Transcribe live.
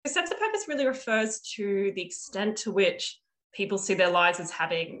really refers to the extent to which people see their lives as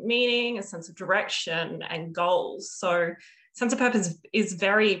having meaning, a sense of direction and goals. So sense of purpose is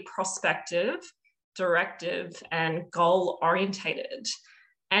very prospective, directive and goal orientated.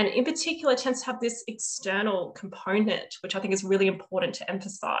 And in particular, tends to have this external component, which I think is really important to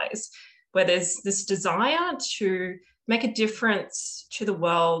emphasize, where there's this desire to make a difference to the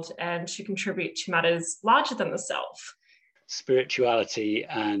world and to contribute to matters larger than the self. Spirituality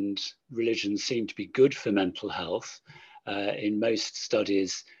and religion seem to be good for mental health. In most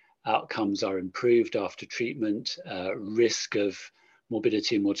studies, outcomes are improved after treatment. Risk of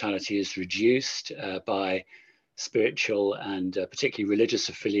morbidity and mortality is reduced by spiritual and particularly religious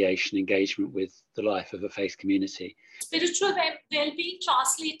affiliation, engagement with the life of a faith community. Spiritual well-being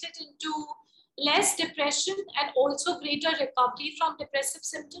translated into less depression and also greater recovery from depressive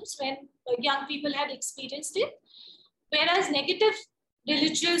symptoms when young people had experienced it. Whereas negative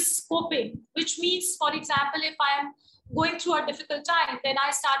religious coping, which means, for example, if I am going through a difficult time, then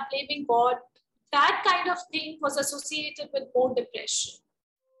I start blaming God. That kind of thing was associated with more depression.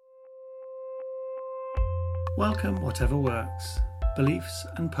 Welcome, Whatever Works, Beliefs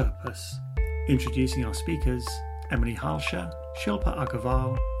and Purpose. Introducing our speakers, Emily Halsher, Shilpa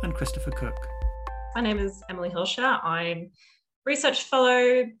Agarwal and Christopher Cook. My name is Emily Halsher. I'm research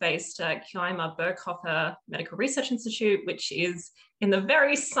fellow based at Kiama Berghofer Medical Research Institute, which is in the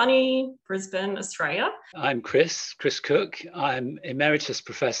very sunny Brisbane, Australia. I'm Chris Cook. I'm Emeritus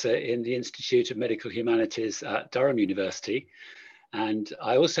Professor in the Institute of Medical Humanities at Durham University. And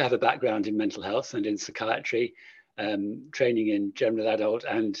I also have a background in mental health and in psychiatry, training in general adult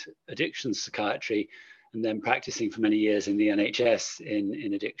and addiction psychiatry, and then practicing for many years in the NHS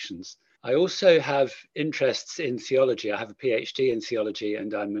in addictions. I also have interests in theology. I have a PhD in theology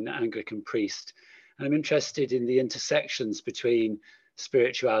and I'm an Anglican priest. And I'm interested in the intersections between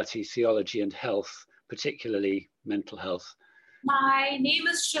spirituality, theology and health, particularly mental health. My name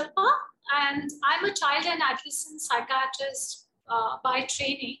is Shilpa and I'm a child and adolescent psychiatrist by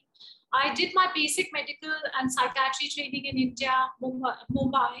training. I did my basic medical and psychiatry training in India,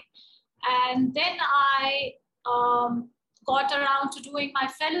 Mumbai. And then I got around to doing my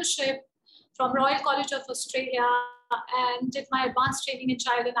fellowship from Royal College of Australia and did my advanced training in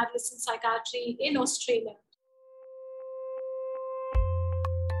child and adolescent psychiatry in Australia.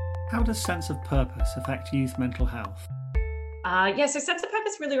 How does sense of purpose affect youth mental health? So sense of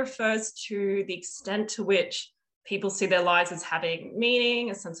purpose really refers to the extent to which people see their lives as having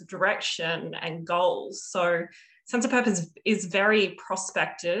meaning, a sense of direction and goals. So sense of purpose is very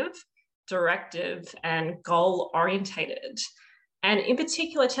prospective, directive and goal orientated. And in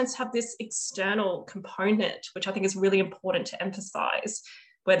particular, tends to have this external component, which I think is really important to emphasize,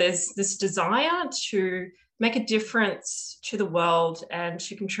 where there's this desire to make a difference to the world and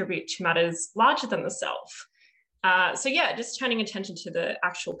to contribute to matters larger than the self. Just turning attention to the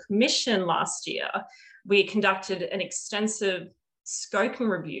actual commission last year, we conducted an extensive scoping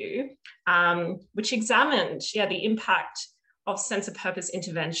review, which examined the impact of sense of purpose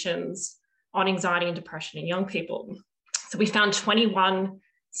interventions on anxiety and depression in young people. So we found 21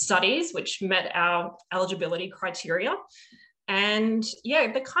 studies which met our eligibility criteria. And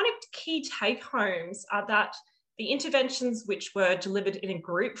the kind of key take homes are that the interventions which were delivered in a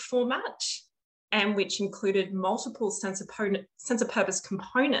group format and which included multiple sense of purpose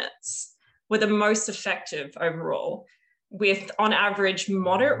components were the most effective overall, with on average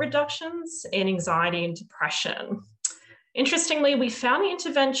moderate reductions in anxiety and depression. Interestingly, we found the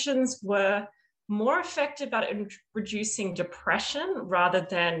interventions were more effective at reducing depression rather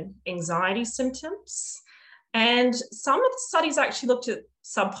than anxiety symptoms. And some of the studies actually looked at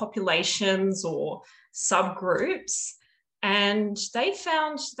subpopulations or subgroups, and they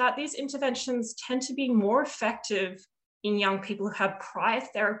found that these interventions tend to be more effective in young people who have prior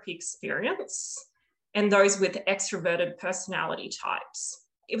therapy experience and those with extroverted personality types.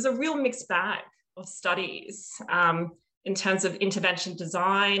 It was a real mixed bag of studies in terms of intervention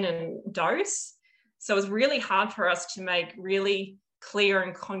design and dose. So it was really hard for us to make really clear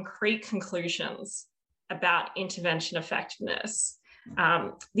and concrete conclusions about intervention effectiveness.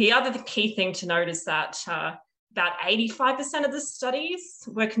 The other key thing to note is that about 85% of the studies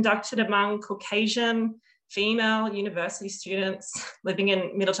were conducted among Caucasian female university students living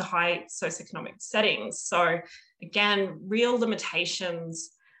in middle to high socioeconomic settings. So again, real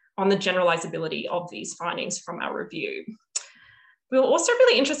limitations on the generalizability of these findings from our review. We were also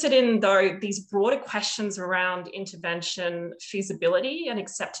really interested in, though, these broader questions around intervention feasibility and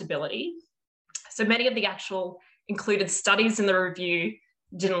acceptability. So many of the actual included studies in the review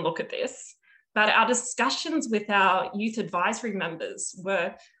didn't look at this, but our discussions with our youth advisory members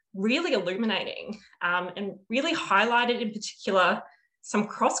were really illuminating and really highlighted in particular some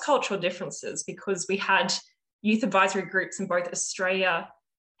cross-cultural differences, because we had youth advisory groups in both Australia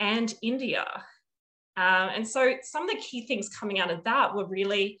and India. And so some of the key things coming out of that were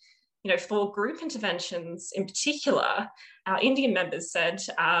really, for group interventions in particular, our Indian members said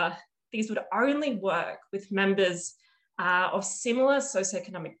these would only work with members of similar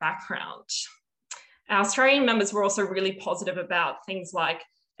socioeconomic background. Our Australian members were also really positive about things like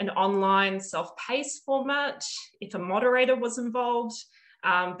an online self-paced format, if a moderator was involved,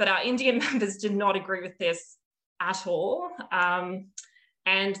 but our Indian members did not agree with this at all.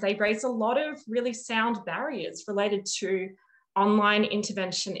 And they raised a lot of really sound barriers related to online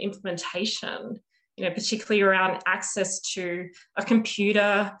intervention implementation, particularly around access to a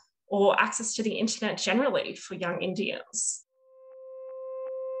computer or access to the internet generally for young Indians.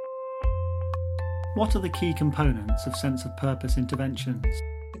 What are the key components of sense of purpose interventions?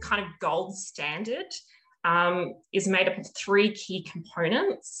 The kind of gold standard is made up of 3 key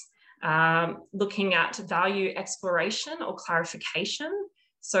components, looking at value exploration or clarification.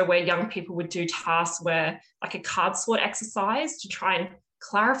 So where young people would do tasks like a card sort exercise to try and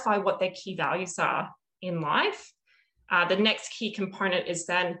clarify what their key values are in life. The next key component is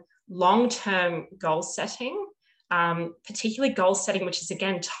then long-term goal setting, particularly goal setting, which is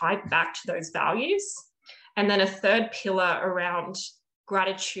again tied back to those values. And then a third pillar around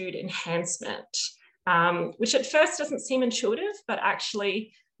gratitude enhancement, which at first doesn't seem intuitive, but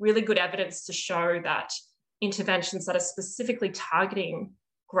actually really good evidence to show that interventions that are specifically targeting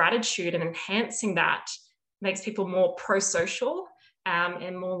gratitude and enhancing that makes people more pro-social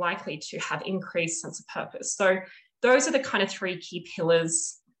and more likely to have increased sense of purpose. So those are the kind of 3 key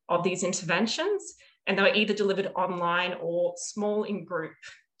pillars of these interventions, and they were either delivered online or small in group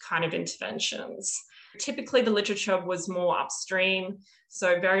kind of interventions. Typically, the literature was more upstream,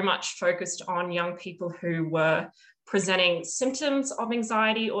 so very much focused on young people who were presenting symptoms of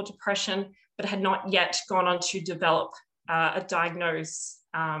anxiety or depression, but had not yet gone on to develop a diagnosis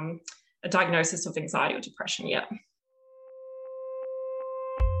of anxiety or depression yet.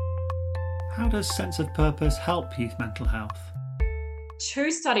 How does sense of purpose help youth mental health?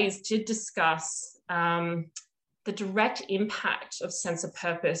 2 studies did discuss the direct impact of sense of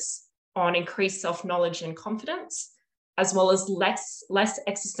purpose on increased self-knowledge and confidence, as well as less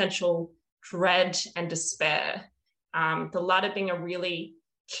existential dread and despair. The latter being a really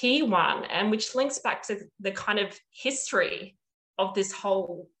key one, and which links back to the kind of history of this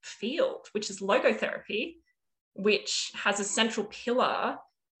whole field, which is logotherapy, which has a central pillar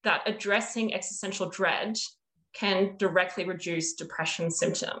that addressing existential dread can directly reduce depression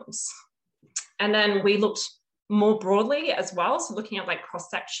symptoms. And then we looked more broadly as well, so looking at like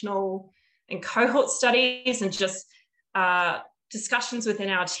cross-sectional and cohort studies and just discussions within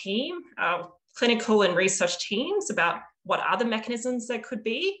our team, clinical and research teams, about what other mechanisms there could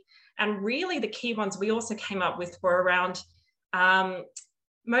be. And really the key ones we also came up with were around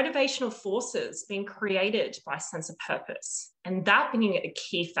motivational forces being created by sense of purpose, and that being a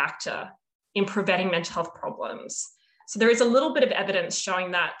key factor in preventing mental health problems. So there is a little bit of evidence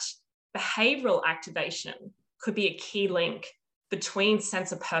showing that behavioural activation could be a key link between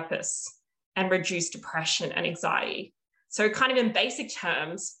sense of purpose and reduced depression and anxiety. So kind of in basic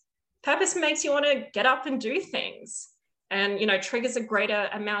terms, purpose makes you want to get up and do things, and triggers a greater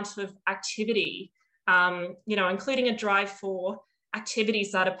amount of activity, including a drive for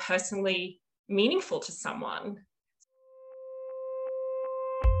activities that are personally meaningful to someone.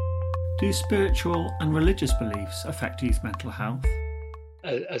 Do spiritual and religious beliefs affect youth mental health?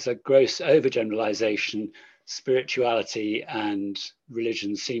 As a gross overgeneralization, spirituality and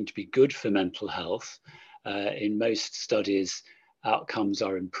religion seem to be good for mental health. In most studies, outcomes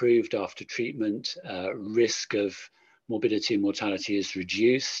are improved after treatment. Risk of morbidity and mortality is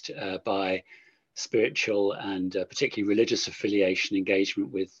reduced by spiritual and particularly religious affiliation, engagement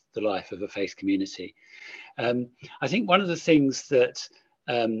with the life of a faith community. I think one of the things that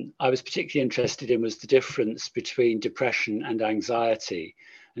I was particularly interested in was the difference between depression and anxiety.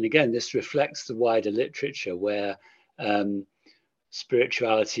 And again, this reflects the wider literature where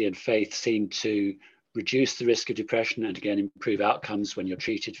spirituality and faith seem to reduce the risk of depression and again improve outcomes when you're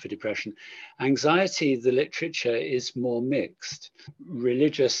treated for depression. Anxiety, the literature is more mixed.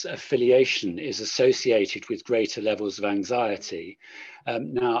 Religious affiliation is associated with greater levels of anxiety.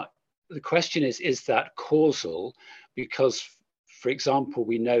 Now, the question is that causal? Because, for example,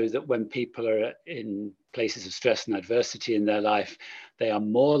 we know that when people are in places of stress and adversity in their life, they are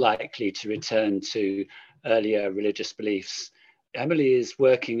more likely to return to earlier religious beliefs. Emily is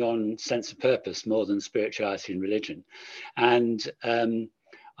working on sense of purpose more than spirituality and religion. And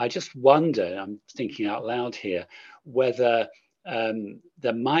I just wonder, I'm thinking out loud here, whether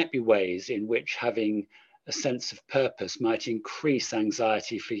there might be ways in which having a sense of purpose might increase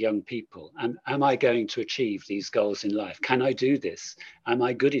anxiety for young people. And am I going to achieve these goals in life? Can I do this? Am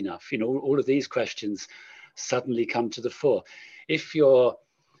I good enough? You know, all of these questions suddenly come to the fore. If you're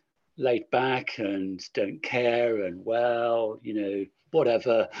laid back and don't care and, well, you know,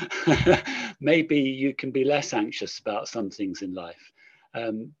 whatever, maybe you can be less anxious about some things in life.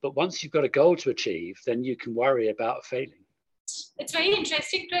 But once you've got a goal to achieve, then you can worry about failing. It's very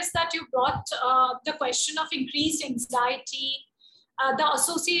interesting, Chris, that you brought the question of increased anxiety, the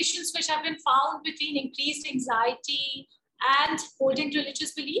associations which have been found between increased anxiety and holding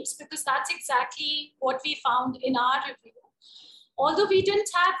religious beliefs, because that's exactly what we found in our review. Although we didn't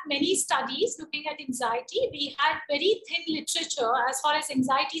have many studies looking at anxiety, we had very thin literature as far as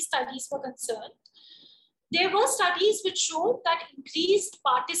anxiety studies were concerned. There were studies which showed that increased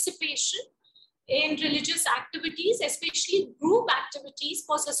participation in religious activities, especially group activities,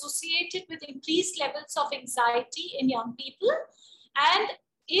 was associated with increased levels of anxiety in young people. And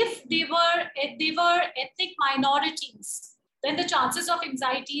if they were ethnic minorities, then the chances of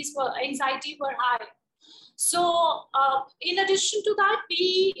anxiety were high. So in addition to that,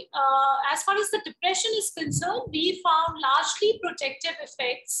 we, as far as the depression is concerned, we found largely protective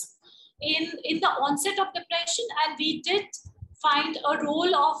effects in the onset of depression, and we did find a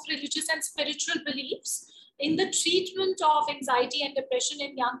role of religious and spiritual beliefs in the treatment of anxiety and depression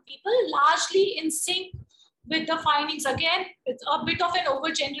in young people, largely in sync with the findings. Again, it's a bit of an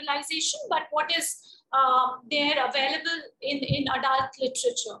overgeneralization, but what is there available in adult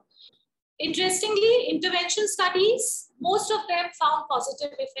literature. Interestingly, intervention studies, most of them found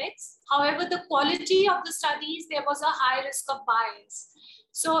positive effects. However, the quality of the studies, there was a high risk of bias.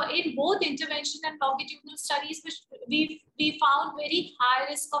 So in both intervention and longitudinal studies, which we found very high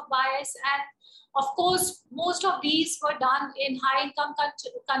risk of bias. And of course, most of these were done in high-income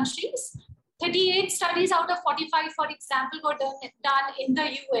countries. 38 studies out of 45, for example, were done in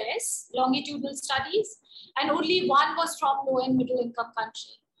the US, longitudinal studies, and only one was from low and middle-income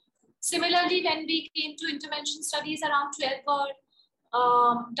country. Similarly, when we came to intervention studies, around 12 were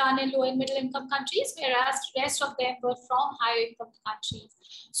done in low and middle income countries, whereas the rest of them were from higher income countries.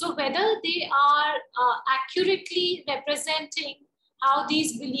 So whether they are accurately representing how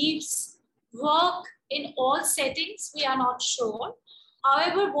these beliefs work in all settings, we are not sure.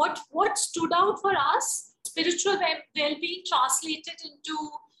 However, what stood out for us, spiritual well-being translated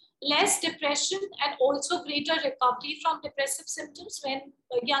into less depression and also greater recovery from depressive symptoms when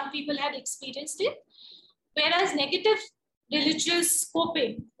young people had experienced it. Whereas negative religious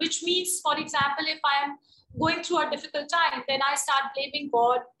coping, which means, for example, if I'm going through a difficult time, then I start blaming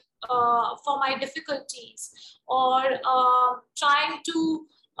God for my difficulties, or trying to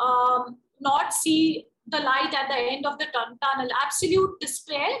not see the light at the end of the tunnel, absolute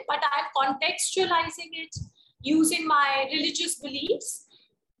despair, but I'm contextualizing it using my religious beliefs.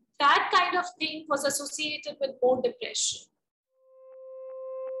 That kind of thing was associated with more depression.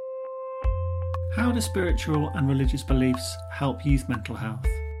 How do spiritual and religious beliefs help youth mental health?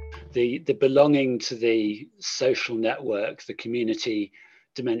 The belonging to the social network, the community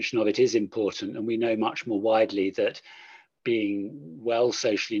dimension of it is important. And we know much more widely that being well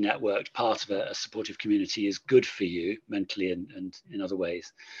socially networked, part of a supportive community, is good for you mentally and in other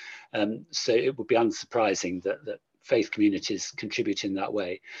ways. So it would be unsurprising that faith communities contribute in that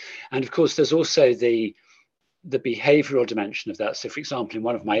way. And of course, there's also the behavioral dimension of that. So for example, in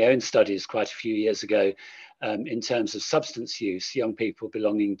one of my own studies quite a few years ago, in terms of substance use, young people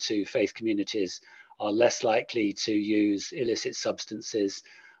belonging to faith communities are less likely to use illicit substances,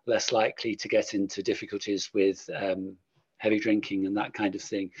 less likely to get into difficulties with heavy drinking and that kind of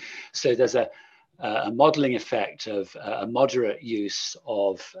thing. So there's a modeling effect of a moderate use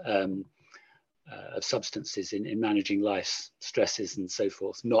of substances in managing life's stresses and so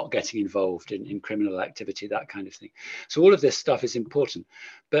forth, not getting involved in criminal activity, that kind of thing. So all of this stuff is important.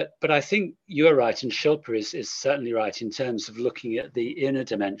 But I think you're right, and Shilpa is certainly right in terms of looking at the inner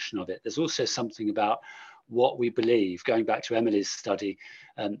dimension of it. There's also something about what we believe. Going back to Emily's study,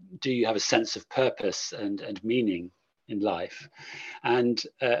 do you have a sense of purpose and meaning in life? And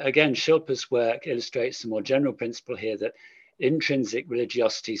again, Shilpa's work illustrates the more general principle here that intrinsic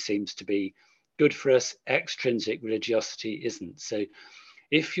religiosity seems to be good for us, extrinsic religiosity isn't. So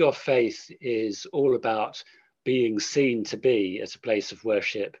if your faith is all about being seen to be at a place of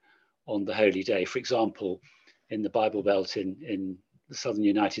worship on the holy day, for example, in the Bible Belt in the southern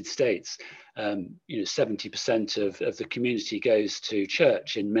United States, 70% of the community goes to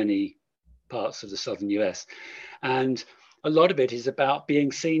church in many parts of the southern US. And a lot of it is about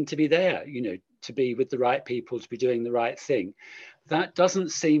being seen to be there, you know, to be with the right people, to be doing the right thing. That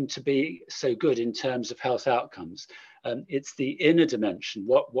doesn't seem to be so good in terms of health outcomes. It's the inner dimension,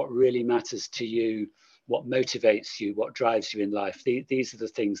 what really matters to you, what motivates you, what drives you in life. These are the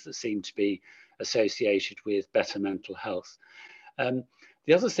things that seem to be associated with better mental health.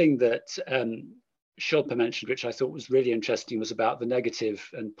 The other thing that Shilpa mentioned, which I thought was really interesting, was about the negative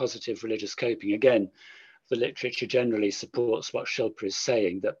and positive religious coping. Again, the literature generally supports what Shilpa is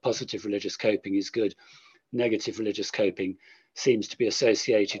saying, that positive religious coping is good. Negative religious coping seems to be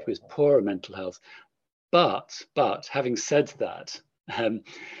associated with poorer mental health. But having said that,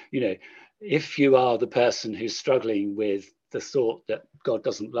 you know, if you are the person who's struggling with the thought that God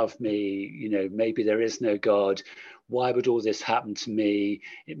doesn't love me, you know, maybe there is no God, why would all this happen to me?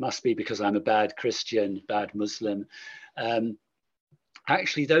 It must be because I'm a bad Christian, bad Muslim.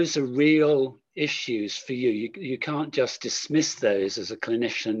 Actually, those are real issues for you. You can't just dismiss those as a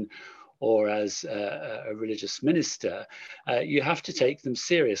clinician or as a religious minister. You have to take them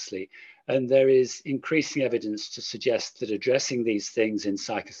seriously. And there is increasing evidence to suggest that addressing these things in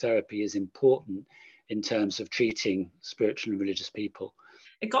psychotherapy is important in terms of treating spiritual and religious people.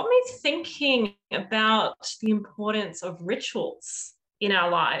 It got me thinking about the importance of rituals in our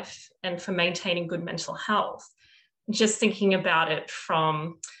life and for maintaining good mental health. Just thinking about it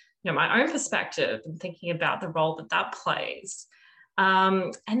from, you know, my own perspective and thinking about the role that plays.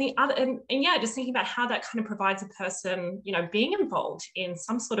 And just thinking about how that kind of provides a person, you know, being involved in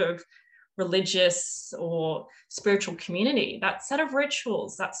some sort of religious or spiritual community, that set of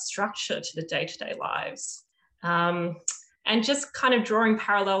rituals, that structure to the day-to-day lives. And just kind of drawing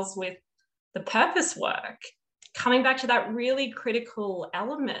parallels with the purpose work, coming back to that really critical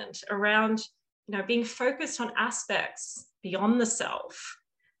element around, you know, being focused on aspects beyond the self,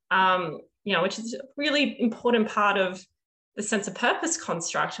 you know, which is a really important part of the sense of purpose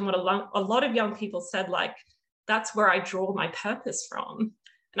construct. And what a lot of young people said, like, that's where I draw my purpose from.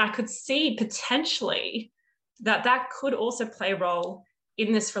 And I could see potentially that could also play a role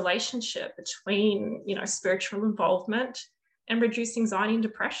in this relationship between, you know, spiritual involvement and reducing anxiety and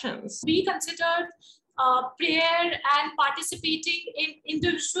depressions. We considered prayer and participating in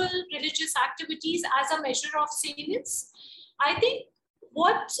individual religious activities as a measure of salience. I think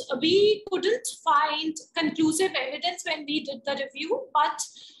what we couldn't find conclusive evidence when we did the review, but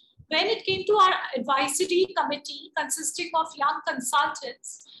when it came to our advisory committee consisting of young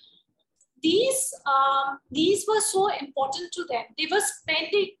consultants, these were so important to them. They were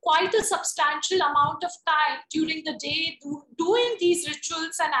spending quite a substantial amount of time during the day doing these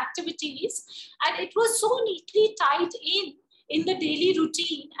rituals and activities, and it was so neatly tied in the daily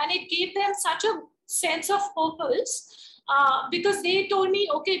routine, and it gave them such a sense of purpose because they told me,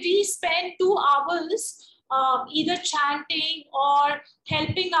 okay, we spend 2 hours either chanting or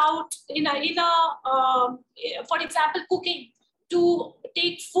helping out in for example, cooking, to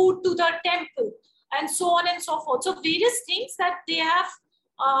take food to the temple, and so on and so forth. So various things that they have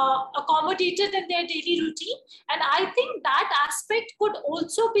accommodated in their daily routine. And I think that aspect could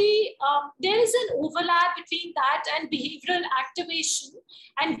also be, there is an overlap between that and behavioral activation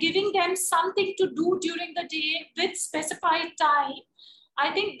and giving them something to do during the day with specified time.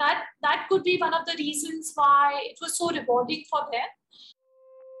 I think that could be one of the reasons why it was so rewarding for them.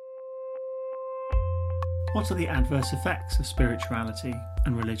 What are the adverse effects of spirituality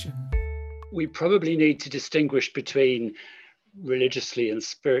and religion? We probably need to distinguish between religiously and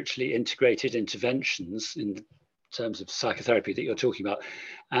spiritually integrated interventions in terms of psychotherapy that you're talking about,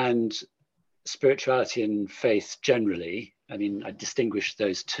 and spirituality and faith generally. I mean, I distinguish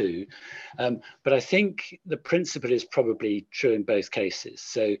those two. But I think the principle is probably true in both cases.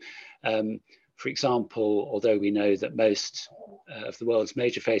 So, for example, although we know that most of the world's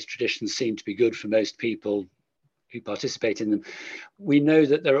major faith traditions seem to be good for most people who participate in them, we know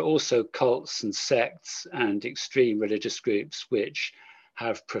that there are also cults and sects and extreme religious groups which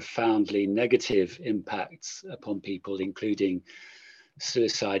have profoundly negative impacts upon people, including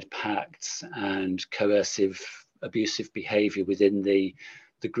suicide pacts and coercive, abusive behavior within the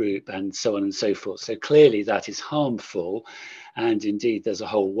group, and so on and so forth. So clearly that is harmful, and indeed there's a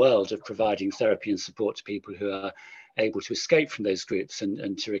whole world of providing therapy and support to people who are able to escape from those groups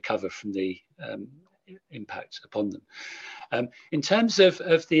and to recover from the impact upon them. In terms of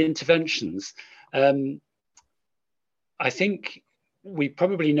the interventions, I think we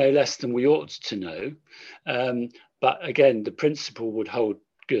probably know less than we ought to know, but again, the principle would hold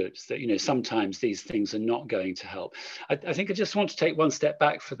good, that, you know, sometimes these things are not going to help. I think I just want to take one step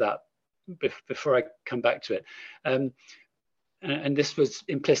back for that before I come back to it. and this was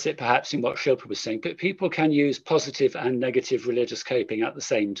implicit perhaps in what Shilpa was saying, but people can use positive and negative religious coping at the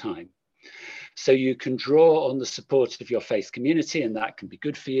same time. So you can draw on the support of your faith community, and that can be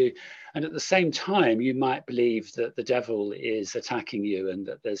good for you. And at the same time, you might believe that the devil is attacking you and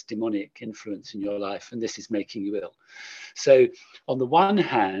that there's demonic influence in your life, and this is making you ill. So on the one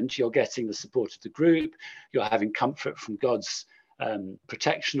hand, you're getting the support of the group, you're having comfort from God's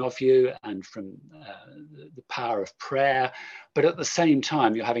protection of you and from the power of prayer. But at the same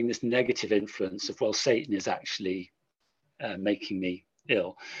time, you're having this negative influence of, well, Satan is actually making me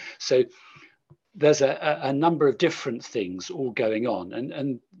ill. So there's a number of different things all going on.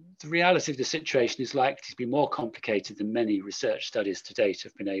 And the reality of the situation is likely to be more complicated than many research studies to date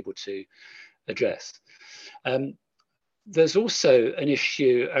have been able to address. There's also an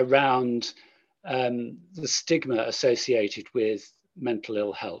issue around the stigma associated with mental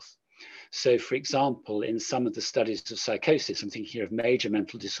ill health. So, for example, in some of the studies of psychosis, I'm thinking here of major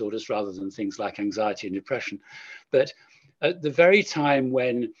mental disorders rather than things like anxiety and depression. But at the very time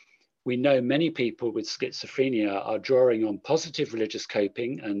when we know many people with schizophrenia are drawing on positive religious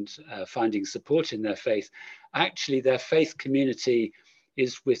coping and finding support in their faith, actually their faith community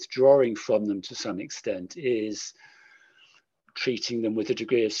is withdrawing from them to some extent, is treating them with a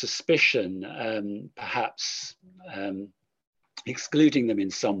degree of suspicion, perhaps excluding them in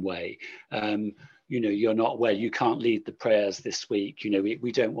some way. You know, you're not well, you can't lead the prayers this week. You know,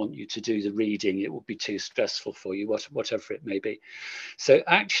 we don't want you to do the reading. It will be too stressful for you, whatever it may be. So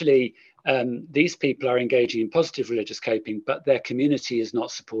actually, these people are engaging in positive religious coping, but their community is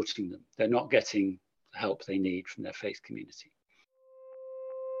not supporting them. They're not getting the help they need from their faith community.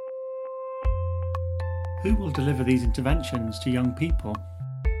 Who will deliver these interventions to young people?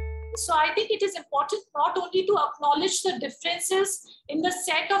 So I think it is important not only to acknowledge the differences in the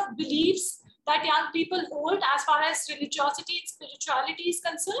set of beliefs that young people hold as far as religiosity and spirituality is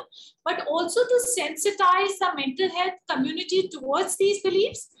concerned, but also to sensitize the mental health community towards these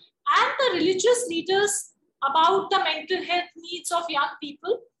beliefs and the religious leaders about the mental health needs of young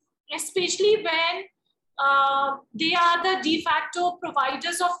people, especially when they are the de facto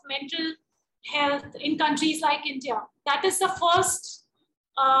providers of mental health in countries like India. That is the first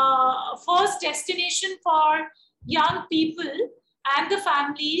destination for young people and the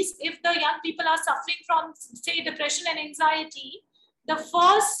families. If the young people are suffering from, say, depression and anxiety, the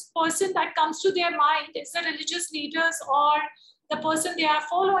first person that comes to their mind is the religious leaders or the person they are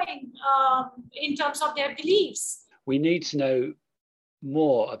following in terms of their beliefs. We need to know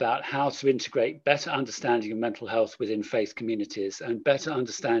more about how to integrate better understanding of mental health within faith communities and better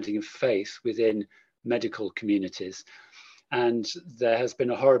understanding of faith within medical communities. And there has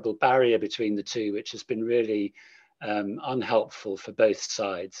been a horrible barrier between the two, which has been really unhelpful for both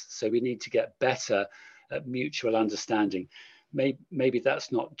sides. So we need to get better at mutual understanding. Maybe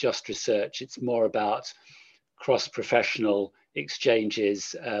that's not just research, it's more about cross-professional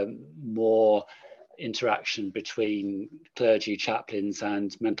exchanges, more interaction between clergy, chaplains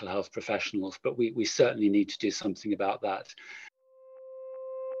and mental health professionals, but we certainly need to do something about that.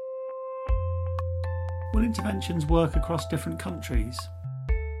 Will interventions work across different countries?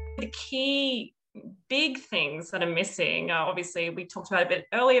 The key big things that are missing are, obviously, we talked about a bit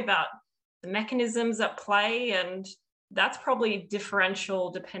earlier about the mechanisms at play, and that's probably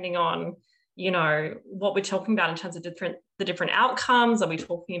differential depending on, you know, what we're talking about in terms of the different outcomes. Are we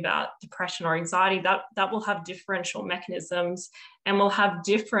talking about depression or anxiety? That will have differential mechanisms and will have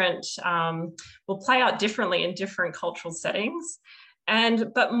different, will play out differently in different cultural settings.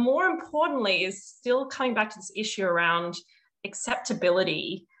 But more importantly is still coming back to this issue around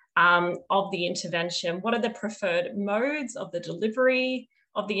acceptability of the intervention. What are the preferred modes of the delivery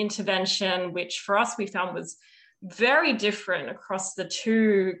of the intervention, which for us we found was very different across the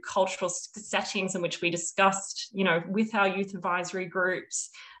two cultural settings in which we discussed, you know, with our youth advisory groups.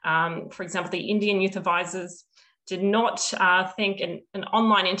 For example, the Indian youth advisors did not think an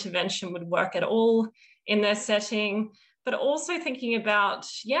online intervention would work at all in their setting, but also thinking about,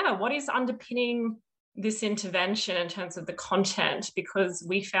 what is underpinning this intervention in terms of the content, because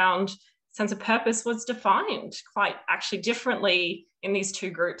we found sense of purpose was defined quite actually differently in these two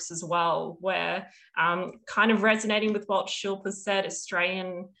groups as well, where kind of resonating with what Shilpa said,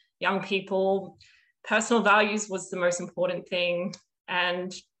 Australian young people, personal values was the most important thing.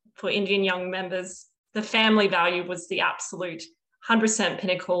 And for Indian young members, the family value was the absolute 100%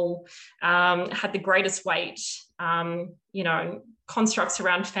 pinnacle, had the greatest weight. You know, constructs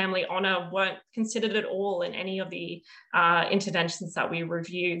around family honor weren't considered at all in any of the interventions that we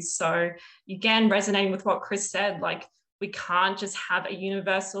reviewed. So again, resonating with what Chris said, like we can't just have a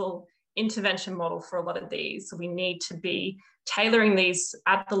universal intervention model for a lot of these. So we need to be tailoring these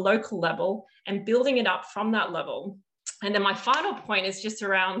at the local level and building it up from that level. And then my final point is just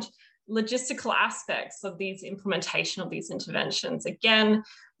around logistical aspects of these implementation of these interventions. Again,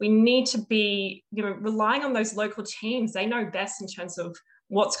 we need to be relying on those local teams. They know best in terms of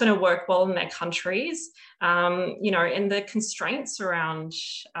what's going to work well in their countries, and the constraints around,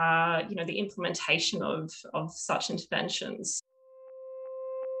 the implementation of such interventions.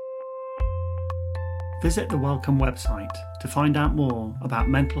 Visit the Wellcome website to find out more about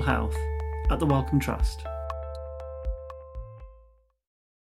mental health at the Wellcome Trust.